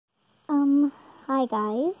Hi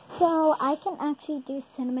guys, so I can actually do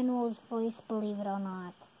Cinnamon Roll's voice, believe it or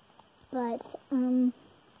not, but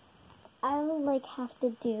I would have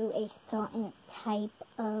to do a certain type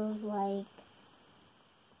of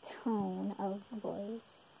tone of voice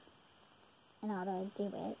in order to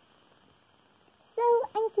do it. So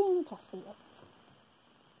I'm doing it just for you.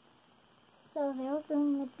 So there are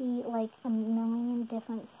going to be a million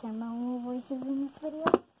different Cinnamon Roll voices in this video.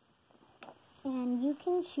 And you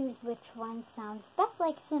can choose which one sounds best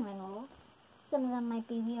like Cinnamon Roll. Some of them might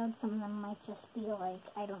be weird, some of them might just be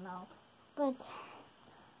I don't know. But,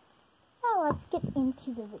 now let's get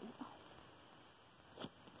into the video.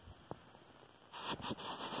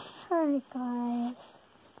 Alright guys,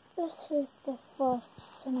 this is the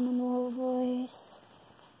first Cinnamon Roll voice.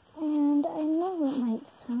 And I know it might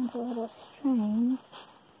sound a little strange,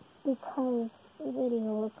 because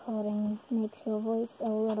video recording makes your voice a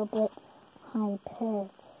little bit high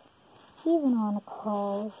pitch, even on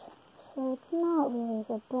calls, so it's not really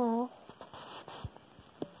the best.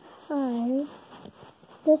 Hi,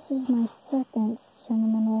 this is my second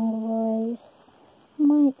Cinnamon Roll voice.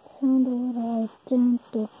 Might sound a little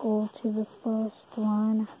identical to the first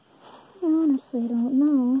one. I honestly don't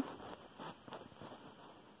know.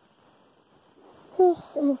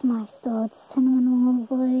 This is my third Cinnamon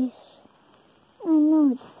Roll voice. I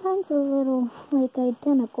know it sounds a little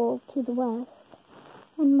identical to the West,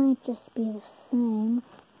 and might just be the same,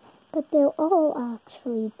 but they're all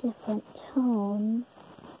actually different tones.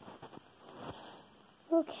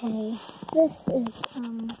 Okay, this is,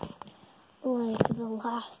 the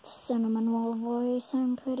last Cinnamon Roll voice,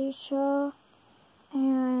 I'm pretty sure,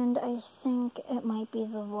 and I think it might be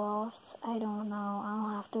the worst. I don't know, I'll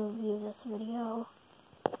have to review this video,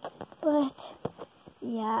 but,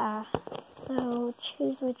 yeah. So,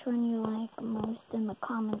 choose which one you like most in the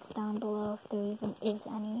comments down below, if there even is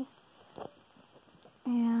any.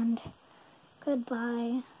 And,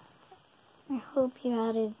 goodbye. I hope you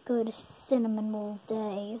had a good Cinnamon Roll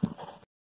day.